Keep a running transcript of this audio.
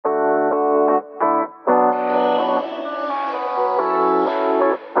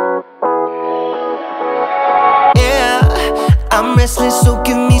restless, so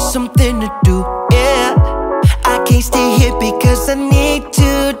give me something to do, yeah. I can't stay here because I need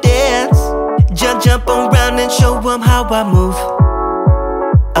to dance. Jump around and show them how I move.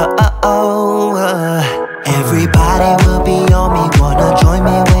 Everybody will be on me, wanna join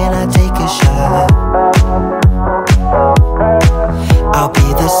me when I take a shot. I'll be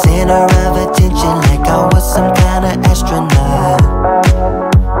the center of attention like I was some kind of astronaut.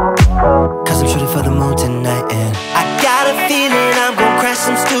 Cause I'm shooting for the moon tonight, and I got a feeling I'm gonna crash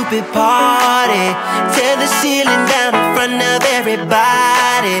some stupid party. Tear the ceiling down in front of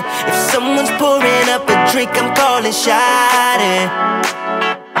everybody. If someone's pouring up a drink, I'm calling shawty.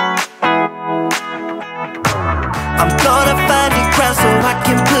 I'm gonna find a crowd so I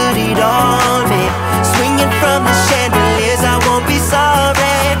can put it on me. Swinging from the chandeliers, I won't be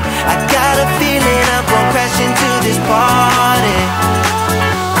sorry. I got a feeling I'm gonna crash into this party.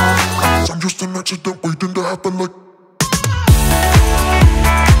 I'm just an accident waiting to happen like.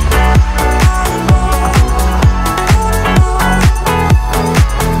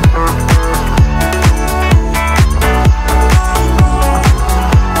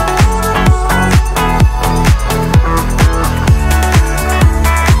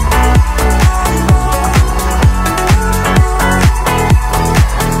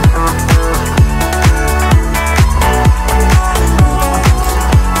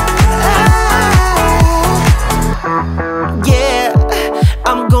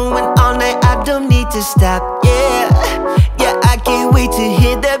 Stop, yeah, I can't wait to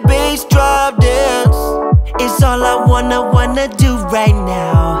hear that bass drop dance. It's all I wanna do right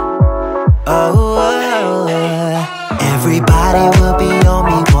now. Everybody will be on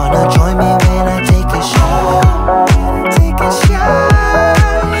me, wanna join me when I take a shot.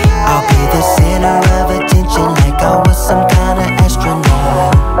 I'll be the center of attention like I was some kind of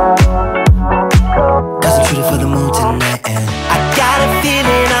astronaut. Cause I'm shooting for the moon tonight, and I got a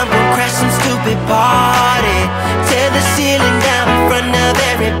feeling I'm gonna crash some stupid party. Tear the ceiling down in front of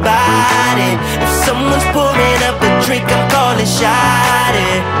everybody. If someone's pouring up a drink, I'm calling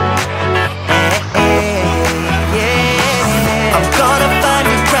shawty. I'm gonna find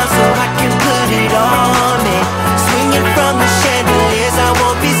a crowd so I can put it on me. Swinging from the chandeliers, I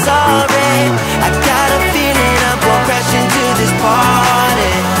won't be sorry. I got a feeling I'm gonna crash into this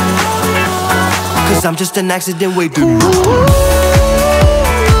party. Cause I'm just an accident waiting.